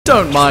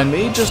Don't mind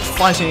me, just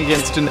fighting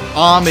against an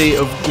army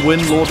of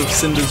Gwyn Lord of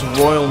Cinder's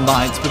royal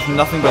knights with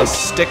nothing but a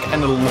stick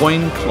and a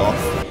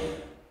loincloth.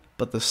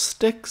 But the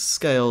stick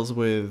scales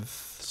with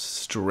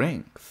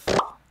strength.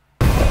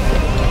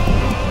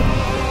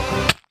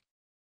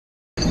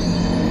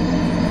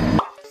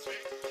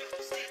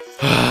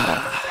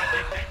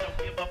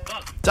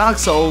 Dark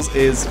Souls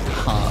is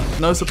hard,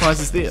 no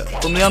surprises there.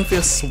 From the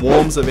unfair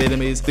swarms of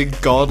enemies, the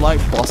godlike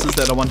bosses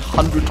that are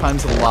 100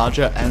 times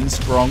larger and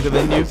stronger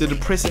than you, the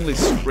depressingly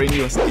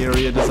strenuous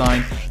area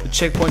design, the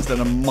checkpoints that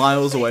are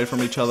miles away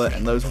from each other,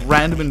 and those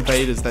random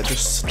invaders that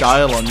just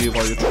style on you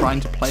while you're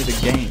trying to play the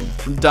game.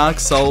 From Dark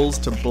Souls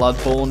to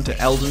Bloodborne to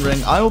Elden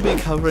Ring, I will be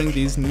covering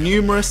these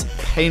numerous,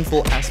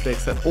 painful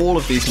aspects that all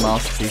of these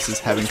masterpieces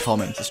have in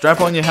common. So strap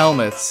on your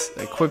helmets,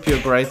 equip your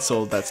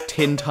greatsword that's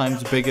 10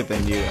 times bigger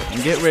than you,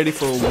 and get ready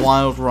for a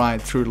wild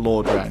ride through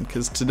Lordran,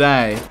 because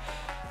today,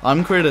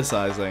 I'm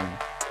criticizing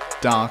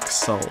Dark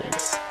Souls.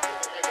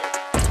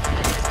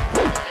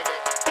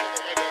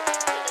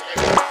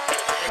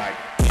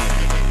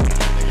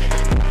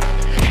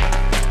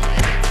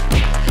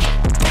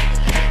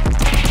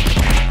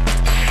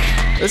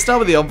 Let's start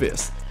with the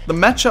obvious. The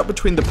matchup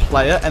between the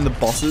player and the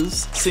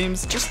bosses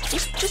seems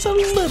just a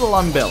little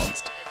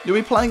unbalanced. You'll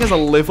be playing as a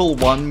level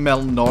 1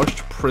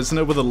 malnourished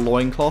prisoner with a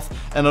loincloth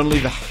and only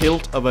the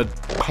hilt of a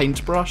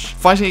paintbrush,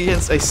 fighting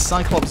against a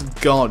Cyclops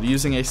god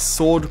using a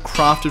sword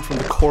crafted from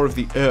the core of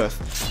the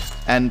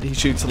earth, and he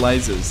shoots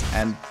lasers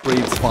and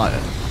breathes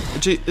fire.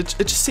 It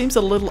just seems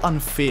a little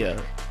unfair.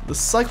 The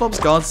Cyclops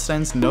god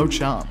stands no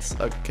chance.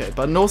 Okay,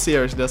 but in all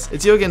seriousness,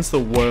 it's you against the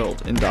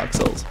world in Dark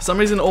Souls. For some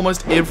reason,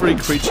 almost every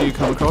creature you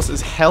come across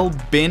is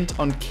hell-bent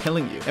on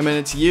killing you. And when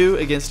it's you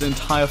against an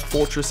entire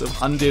fortress of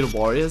undead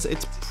warriors,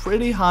 it's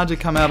pretty hard to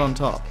come out on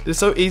top. It's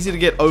so easy to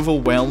get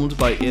overwhelmed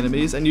by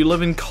enemies, and you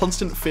live in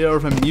constant fear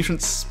of a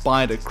mutant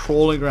spider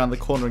crawling around the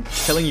corner and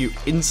killing you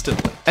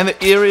instantly. And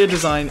the area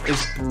design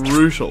is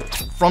brutal.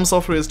 From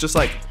Software is just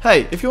like,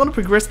 hey, if you want to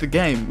progress the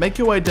game, make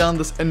your way down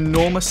this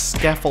enormous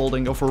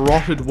scaffolding of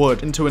rotted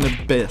wood into an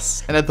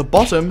abyss. And at the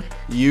bottom,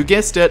 you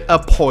guessed it, a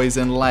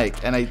poison lake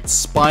and a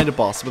spider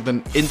boss with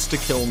an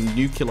insta-kill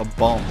nuclear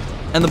bomb.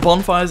 And the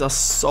bonfires are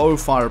so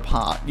far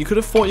apart. You could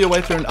have fought your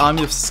way through an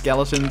army of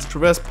skeletons,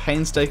 traversed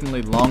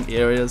painstakingly long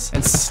areas,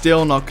 and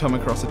still not come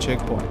across a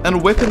checkpoint.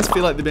 And weapons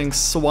feel like they're being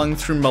swung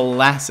through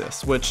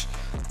molasses, which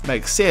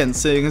makes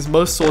sense, seeing as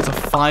most swords are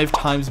 5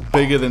 times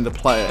bigger than the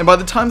player. And by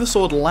the time the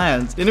sword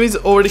lands, the enemies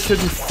already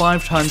killed you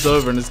 5 times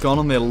over and is gone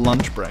on their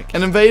lunch break.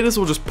 And invaders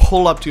will just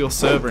pull up to your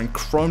server in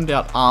chromed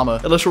out armor,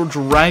 a literal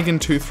dragon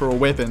tooth for a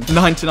weapon,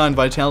 99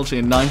 vitality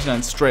and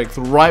 99 strength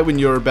right when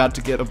you're about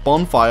to get a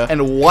bonfire,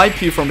 and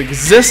wipe you from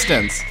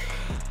existence.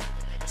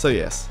 So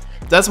yes,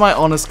 that's my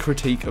honest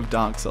critique of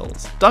Dark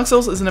Souls. Dark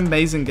Souls is an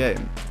amazing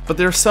game, but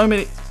there are so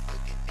many...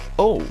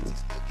 Oh,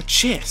 a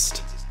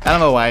chest. Out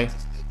of my way.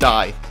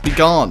 Die. Be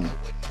gone.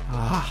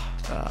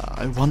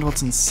 I wonder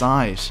what's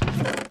inside.